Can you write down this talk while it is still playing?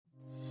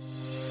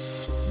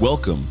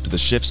Welcome to the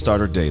Shift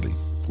Starter Daily,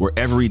 where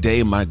every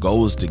day my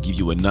goal is to give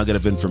you a nugget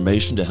of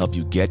information to help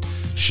you get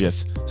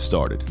shift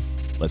started.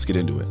 Let's get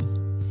into it.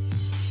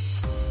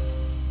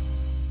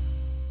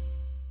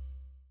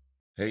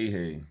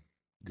 Hey,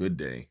 good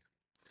day.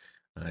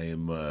 I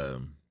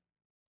am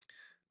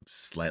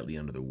slightly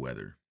under the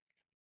weather.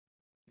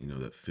 You know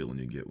that feeling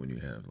you get when you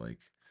have like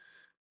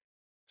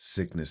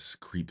sickness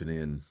creeping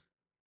in.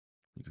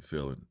 You can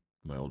feel it.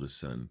 My oldest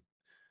son,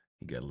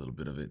 he got a little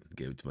bit of it,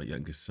 gave it to my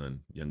youngest son.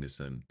 Youngest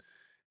son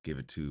gave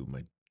it to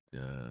my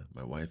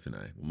wife and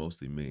I. Well,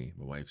 mostly me.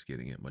 My wife's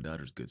getting it. My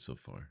daughter's good so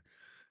far.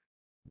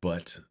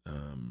 But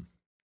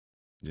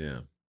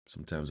yeah,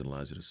 sometimes it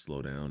allows you to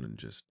slow down and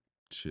just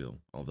chill.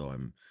 Although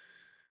I'm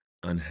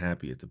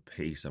unhappy at the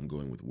pace I'm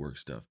going with work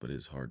stuff, but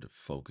it's hard to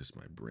focus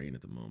my brain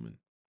at the moment.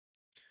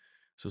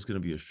 So it's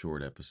going to be a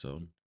short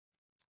episode.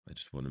 I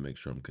just want to make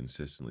sure I'm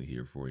consistently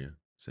here for you,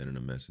 sending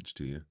a message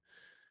to you.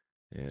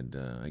 And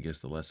I guess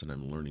the lesson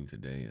I'm learning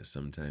today is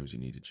sometimes you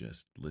need to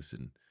just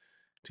listen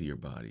to your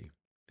body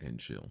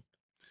and chill.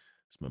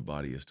 So my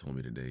body has told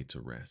me today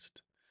to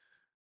rest.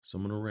 So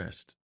I'm going to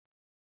rest.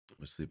 I'm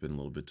going to sleep in a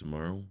little bit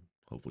tomorrow,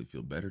 hopefully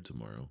feel better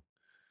tomorrow,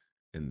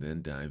 and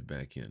then dive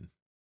back in.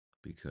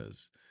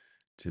 Because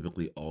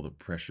typically all the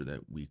pressure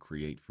that we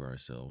create for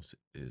ourselves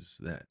is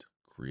that,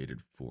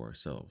 created for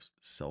ourselves,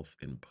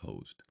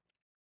 self-imposed.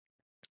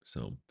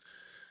 So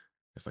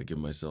if I give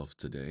myself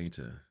today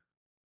to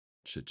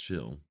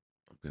chill,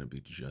 I'm going to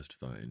be just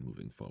fine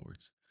moving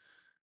forwards.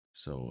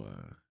 So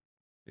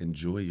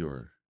enjoy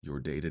your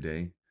day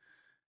today.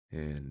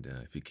 And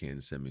if you can,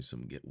 send me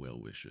some get well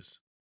wishes.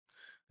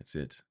 That's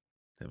it.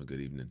 Have a good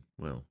evening.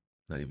 Well,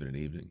 not even an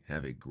evening.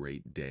 Have a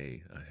great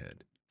day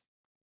ahead.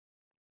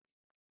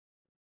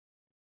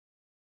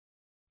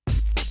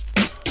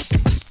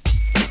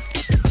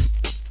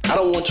 I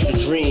don't want you to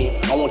dream,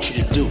 I want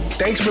you to do.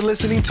 Thanks for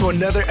listening to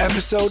another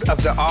episode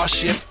of the Aw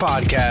Shift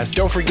Podcast.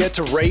 Don't forget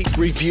to rate,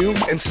 review,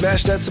 and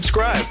smash that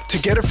subscribe. To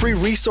get a free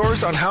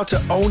resource on how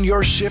to own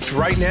your shift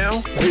right now,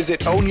 visit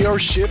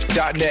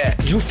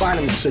ownyourshift.net. You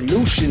finding a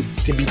solution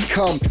to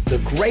become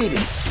the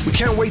greatest. We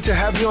can't wait to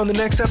have you on the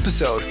next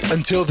episode.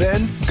 Until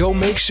then, go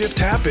make shift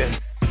happen.